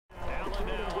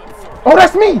Oh,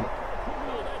 that's me.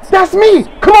 That's me.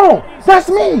 Come on. That's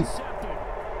me.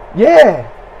 Yeah.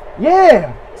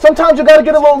 Yeah. Sometimes you gotta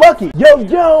get a little lucky.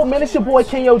 Yo, man, it's your boy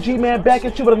Kenyo G, man, back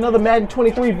at you with another Madden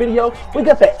 23 video. We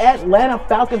got the Atlanta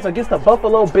Falcons against the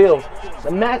Buffalo Bills.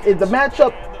 The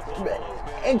matchup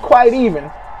ain't quite even,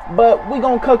 but we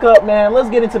gonna cook up, man. Let's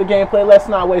get into the gameplay. Let's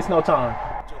not waste no time.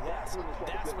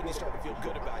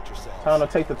 Time to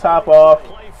take the top off.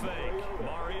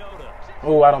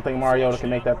 Oh, I don't think Mariota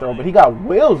can make that throw, but he got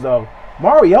wheels though.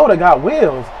 Mariota got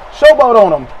wheels. Showboat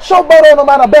on him. Showboat on him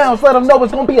out of bounds. Let him know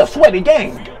it's going to be a sweaty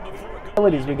game. What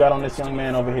abilities we got on this young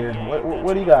man over here?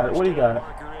 What do you got? What do you got?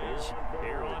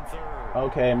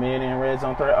 Okay, mid and red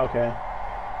zone threat. Okay.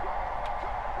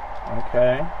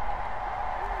 Okay.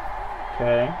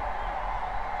 Okay.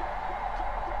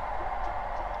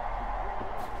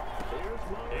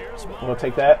 We'll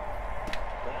take that.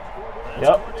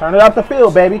 Yep, turn it up the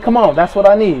field, baby. Come on, that's what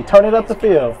I need. Turn it up the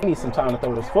field. I need some time to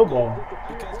throw this football.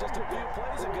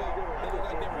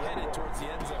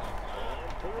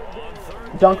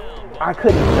 Dunk. I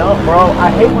couldn't jump, bro. I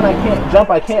hate when I can't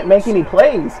jump. I can't make any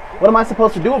plays. What am I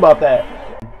supposed to do about that?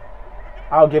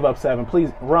 I'll give up 7. Please,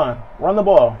 run. Run the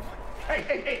ball.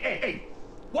 Hey.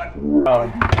 What?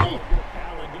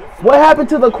 What happened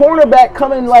to the cornerback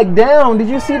coming like down? Did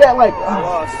you see that? Like,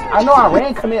 I know I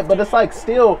ran commit, but it's like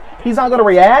still, he's not gonna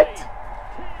react.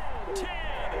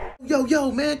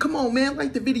 Yo, man, come on, man.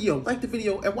 Like the video.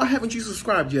 And why haven't you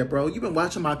subscribed yet, bro? You've been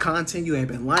watching my content. You ain't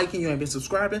been liking. You ain't been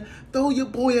subscribing. Throw your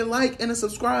boy a like and a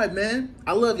subscribe, man.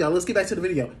 I love y'all. Let's get back to the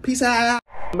video. Peace out.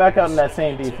 Come back out in that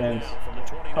same defense.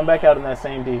 Come back out in that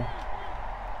same D.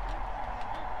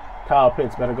 Kyle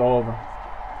Pitts better go over.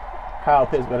 Kyle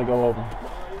Pitts better go over.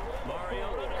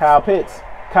 Kyle Pitts.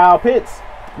 Kyle Pitts.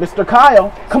 Mr.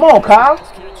 Kyle. Come on, Kyle.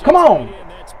 Come on.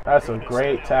 That's a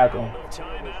great tackle.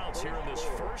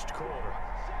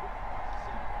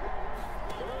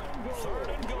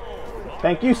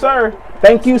 Thank you, sir.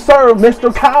 Thank you, sir.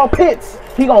 Mr. Kyle Pitts.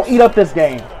 He gonna eat up this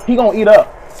game. He gonna eat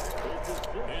up.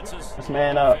 This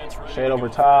man up. Shade over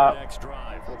top.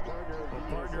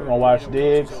 We're gonna watch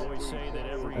Diggs.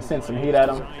 Let's send some heat at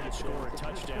him.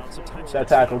 Get that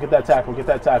tackle. Get that tackle. Get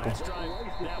that tackle.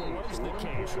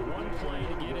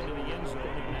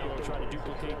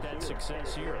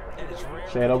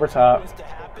 Shade over top.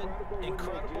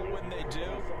 Incredible when they do,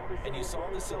 and you saw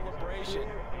the celebration.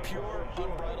 Pure,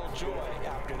 unbridled joy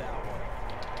after that one.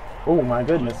 Oh my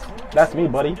goodness. That's me,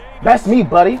 buddy. That's me,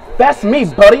 buddy. That's me,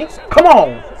 buddy. Come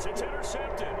on.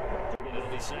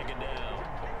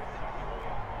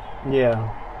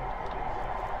 Yeah.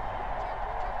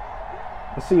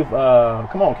 Let's see if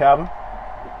come on, Calvin.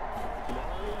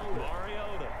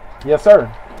 Yes,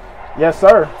 sir. Yes,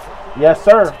 sir. Yes,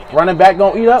 sir. Running back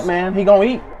gonna eat up, man. He gonna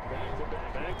eat.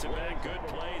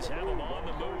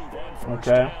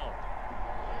 Okay.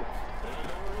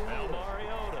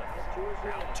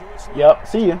 Yep.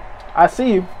 See you. I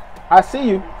see you. I see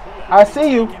you. I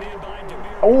see you.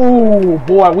 Oh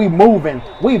boy, we moving.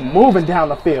 We moving down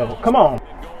the field. Come on.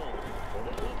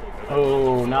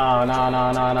 Oh, nah.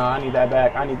 I need that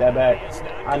back. I need that back.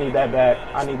 I need that back.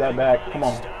 I need that back. Come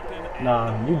on.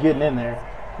 Nah, you getting in there.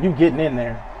 You getting in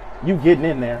there. You getting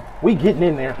in there. We getting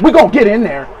in there. We gonna get in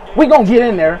there. We gonna get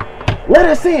in there. Let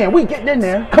us in. We getting in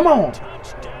there. Come on.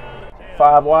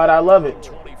 5 wide. I love it.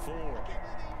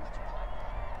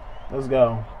 Let's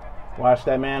go. Watch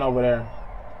that man over there.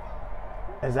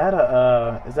 Is that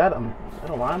a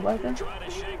linebacker?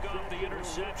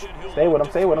 Stay with him.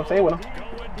 Stay with him. Stay with him.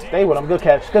 Stay with him. Good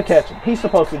catch. Good catch. He's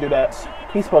supposed to do that.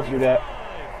 He's supposed to do that.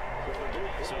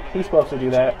 He's supposed to do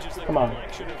that. Come on.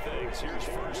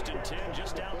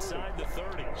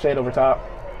 Shade over top.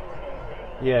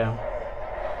 Yeah.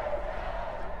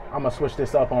 I'm gonna switch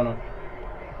this up on him.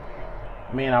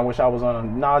 Man, I wish I was on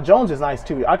him. Nah, Jones is nice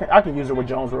too. I can use it with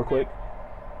Jones real quick.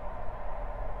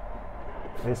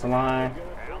 This line.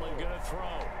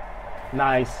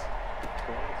 Nice.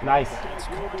 Nice.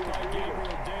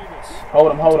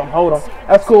 Hold him, hold him, hold him.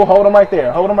 That's cool. Hold him right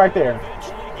there. Hold him right there.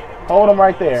 Hold him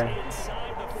right there.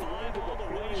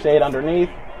 Shade underneath.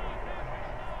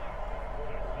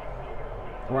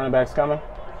 Running back's coming.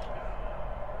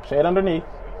 Shade underneath.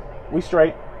 We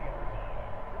straight.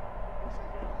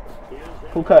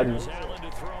 Who cutting?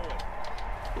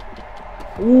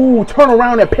 Ooh, turn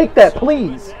around and pick that,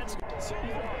 please.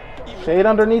 Shade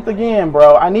underneath again,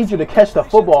 bro. I need you to catch the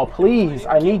football, please.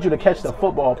 I need you to catch the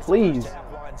football, please.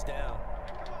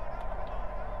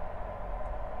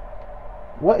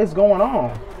 What is going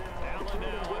on?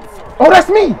 Oh, that's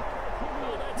me.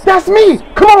 That's me.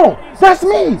 Come on. That's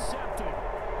me.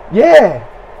 Yeah.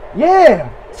 Yeah.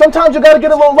 Sometimes you got to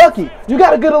get a little lucky. You got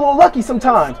to get a little lucky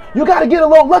sometimes. You got to get a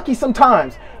little lucky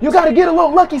sometimes. You got to get a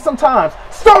little lucky sometimes.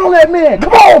 Start on that man.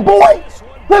 Come on, boy.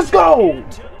 Let's go.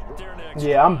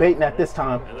 Yeah, I'm baiting at this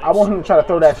time. I want him to try to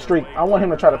throw that streak.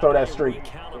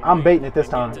 I'm baiting it this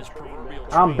time.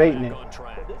 I'm baiting it.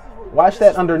 Watch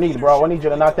that underneath, bro. I need you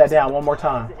to knock that down one more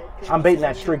time. I'm baiting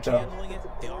that streak, though.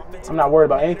 I'm not worried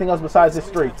about anything else besides this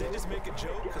streak.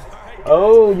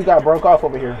 Oh, you got broke off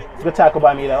over here. Good tackle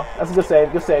by me, though. That's a good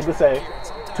save. Good save. Good save.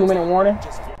 2-minute warning.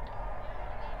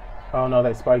 Oh, no,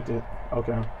 they spiked it.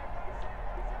 Okay.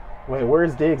 Wait,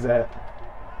 where's Diggs at?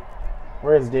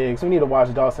 Where's Diggs? We need to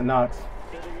watch Dawson Knox.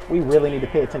 We really need to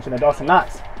pay attention to Dawson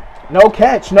Knox. No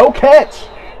catch. No catch.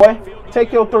 Boy,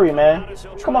 take your 3, man.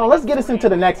 Come on, let's get us into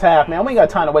the next half, man. We ain't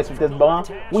got time to waste with this ball.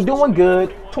 We doing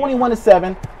good.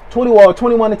 21-7.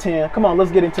 21-10. Come on, let's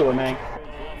get into it, man.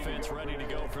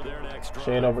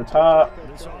 Shade over top.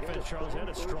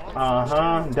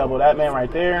 Double that man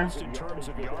right there.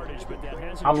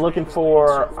 I'm looking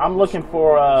for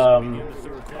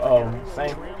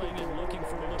same.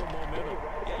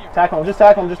 Tackle him, just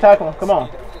tackle him. Come on.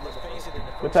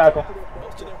 Good tackle.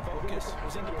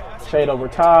 Shade over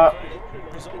top.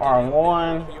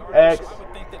 R1, X.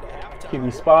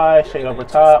 QB spy, shade over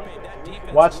top.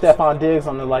 Watch Stephon Diggs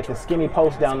on the skinny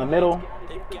post down the middle.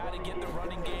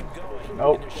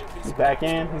 Nope. He's back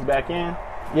in.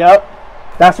 Yep.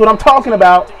 That's what I'm talking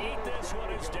about.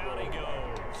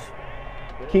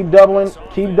 Keep doubling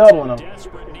them.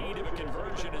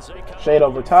 Shade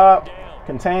over top.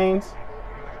 Contains.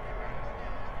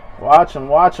 Watch him.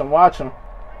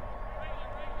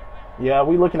 Yeah,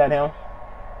 we looking at him.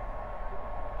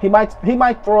 He might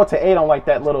throw it to 8 on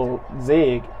that little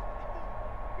zig.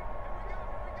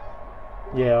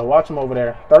 Yeah, watch him over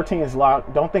there. 13 is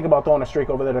locked. Don't think about throwing a streak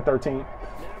over there to 13.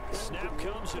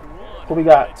 Who we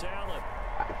got?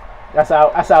 That's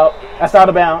out. That's out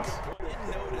of bounds.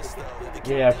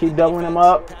 Yeah, keep doubling him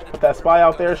up. Put that spy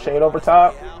out there. Shade over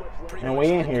top. And we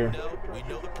in here.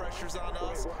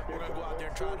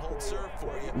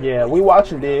 Yeah, we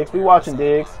watching Diggs.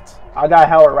 I got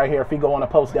Howard right here if he go on a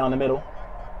post down the middle.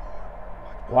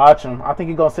 Watch him. I think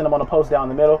he's going to send him on a post down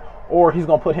the middle. Or he's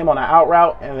going to put him on an out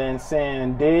route and then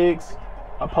send Diggs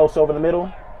a post over the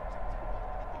middle.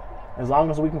 As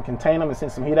long as we can contain him and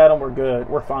send some heat at him, we're good.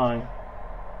 We're fine.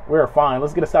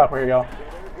 Let's get a stop right here, y'all.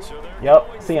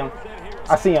 Yep, see him.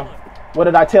 I see him. What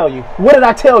did I tell you?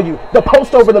 The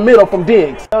post over the middle from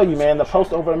Diggs. I tell you, man, the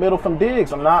post over the middle from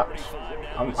Diggs. I'm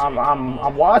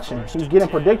watching. He's getting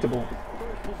predictable.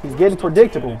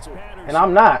 And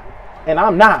I'm not.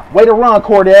 Way to run,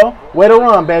 Cordell. Way to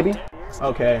run, baby.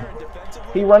 Okay.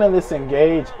 He running this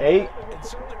engage 8.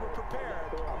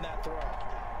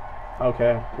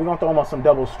 Okay. We're going to throw him on some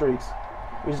double streaks.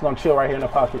 We're just going to chill right here in the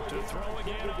pocket.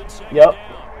 Yep.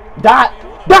 Dot.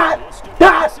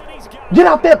 Get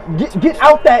out there. Get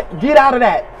out of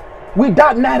that. We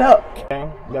dotting that up. Okay.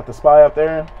 We got the spy up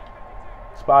there.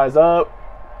 Spy's up.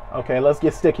 Okay, let's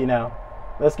get sticky now.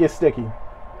 Let's get sticky.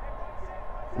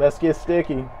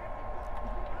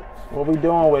 What we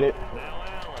doing with it?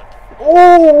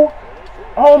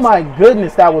 Oh my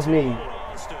goodness, that was me.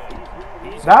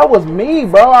 That was me,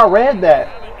 bro. I read that.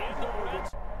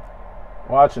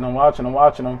 Watching him.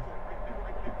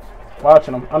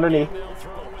 Underneath.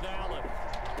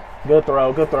 Good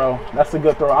throw. That's a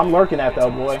good throw. I'm lurking that though,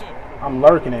 boy. I'm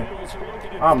lurking it.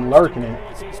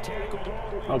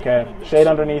 Okay, shade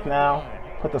underneath now.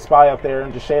 Put the spy up there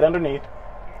and just shade underneath.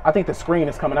 I think the screen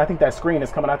is coming. that screen is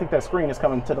coming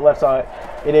to the left side.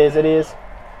 It is.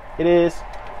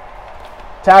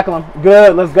 Tackle him.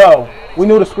 Good, let's go. We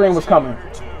knew the screen was coming.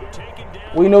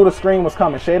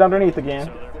 Shade underneath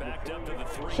again.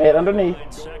 Shade underneath.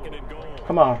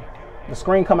 Come on. The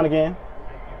screen coming again.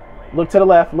 Look to the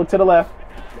left.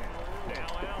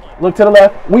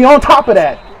 We on top of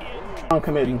that.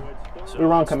 We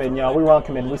run committing, y'all. We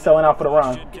selling out for the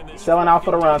run.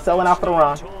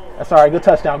 That's all right. Good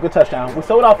touchdown. We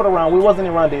sold out for the run. We wasn't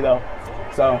in run D, though.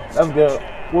 So, that's good.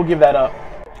 We'll give that up.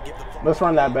 Let's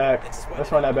run that back.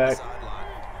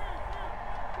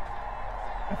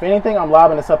 If anything, I'm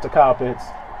lobbing this up to Kyle Pitts.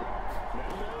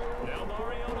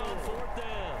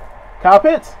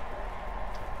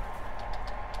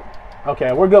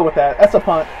 Okay, we're good with that. That's a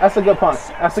punt. That's a good punt.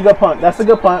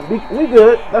 We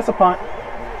good. That's a punt.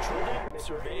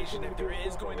 If there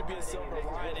is going to be a silver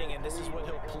lining, and this is what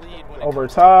he'll plead when over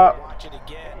top. Watch it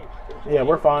again. Yeah,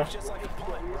 we're fine. Just like a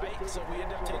punt, right? So we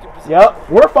end up taking possession. Yep,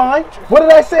 we're fine. What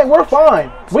did I say? We're fine.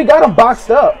 We got him boxed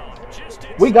up.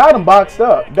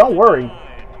 Don't worry.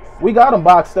 We got him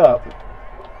boxed up. To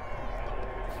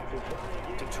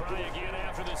try again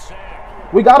after the sack.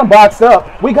 We got him boxed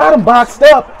up. We got him boxed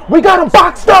up. We got him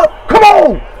boxed up. Come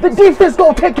on. The defense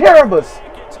gonna take care of us.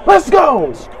 Let's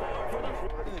go.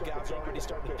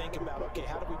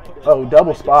 Oh,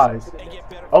 double spies.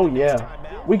 Oh, yeah.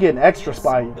 We getting extra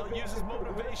spy.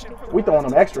 We throwing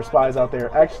them extra spies out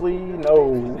there. Actually,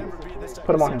 no.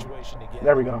 Put them on him.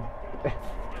 There we go.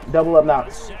 Double up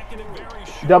Knox.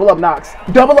 Double up Knox.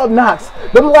 Double up Knox.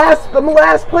 The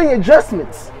last play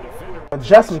adjustments.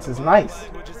 Adjustments is nice.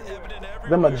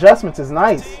 Them adjustments is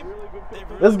nice.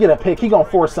 Let's get a pick. He gonna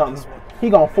force something. He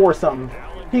gonna force something.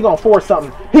 He gonna force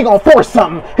something. He gonna force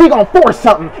something. He gonna force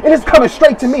something. And it's coming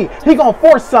straight to me. He gonna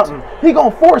force something. He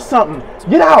gonna force something.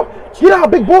 Get out. Get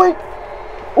out, big boy.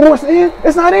 Oh, it's in.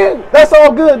 It's not in. That's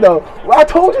all good though. I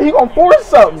told you he gonna force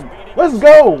something. Let's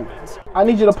go. I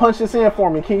need you to punch this in for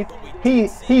me, Keith.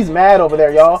 He's mad over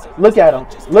there, y'all. Look at him.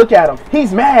 Look at him.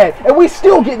 He's mad. And we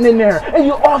still getting in there. And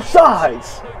you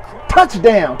offsides.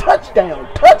 Touchdown. Touchdown.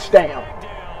 Touchdown.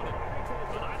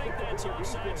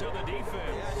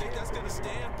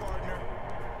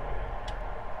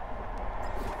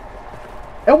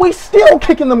 And we still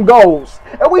kicking them goals.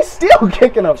 And we still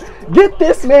kicking them. Get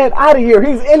this man out of here.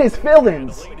 He's in his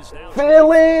feelings.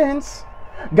 Feelings.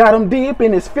 Got him deep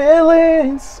in his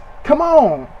feelings. Come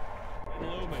on.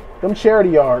 Them charity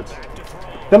yards.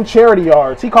 Them charity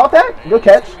yards. He caught that? Good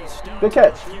catch. Good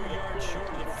catch.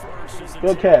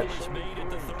 Good catch.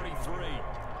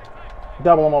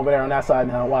 Double him over there on that side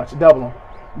now. Watch. Double him.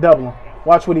 Double him.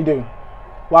 Watch what he do.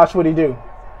 Watch what he do.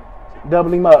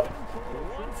 Double him up.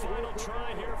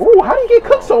 Ooh, how did he get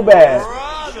cooked so bad?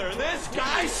 Brother, this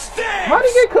guy stinks! How did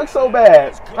he get cooked so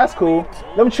bad? That's cool.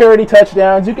 Them charity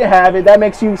touchdowns, you can have it. That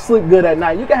makes you sleep good at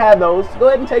night. You can have those. Go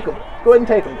ahead and take them. Go ahead and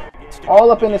take them. All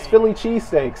up in his Philly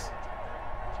cheesesteaks.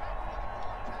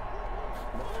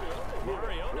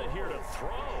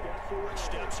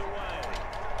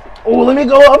 Oh, let me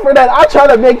go up for that. I try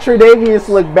to make Tre'Davious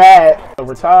look bad.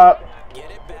 Over top.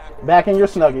 Back in your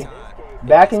snuggie.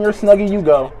 Back in your snuggie you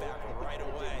go.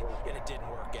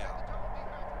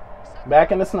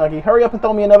 Back in the snuggie. Hurry up and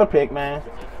throw me another pick, man.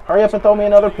 Hurry up and throw me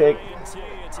another pick.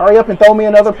 Hurry up and throw me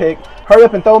another pick. Hurry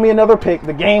up and throw me another pick.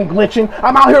 The game glitching.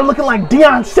 I'm out here looking like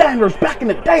Deion Sanders back in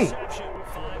the day.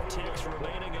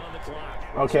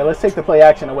 Okay, let's take the play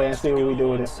action away and see what we do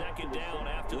with it.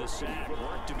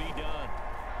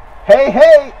 Hey,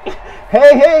 hey.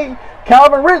 Hey, hey.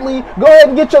 Calvin Ridley, go ahead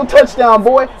and get your touchdown,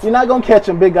 boy. You're not going to catch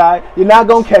him, big guy. You're not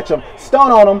going to catch him.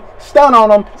 Stun on him. Stun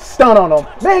on him. Stun on him.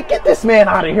 Man, get this man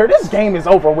out of here. This game is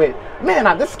over with.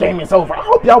 Man, this game is over. I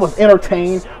hope y'all was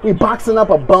entertained. We boxing up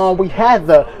a bum. We had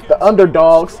the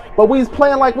underdogs, but we was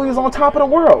playing like we was on top of the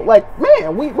world. Like,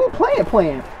 man, we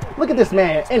playing. Look at this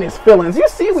man and his feelings. You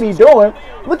see what he's doing.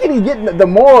 Look at he getting the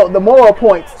moral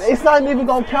points. It's not even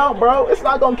going to count, bro. It's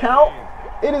not going to count.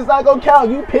 It is not going to count.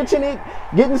 You pitching it,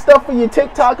 getting stuff for your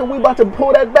TikTok, and we about to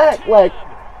pull that back. Like,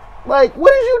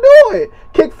 what is you doing?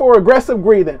 Kick for aggressive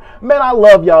breathing. Man, I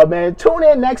love y'all, man. Tune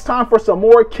in next time for some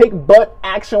more kick butt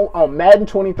action on Madden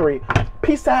 23.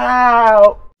 Peace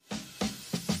out.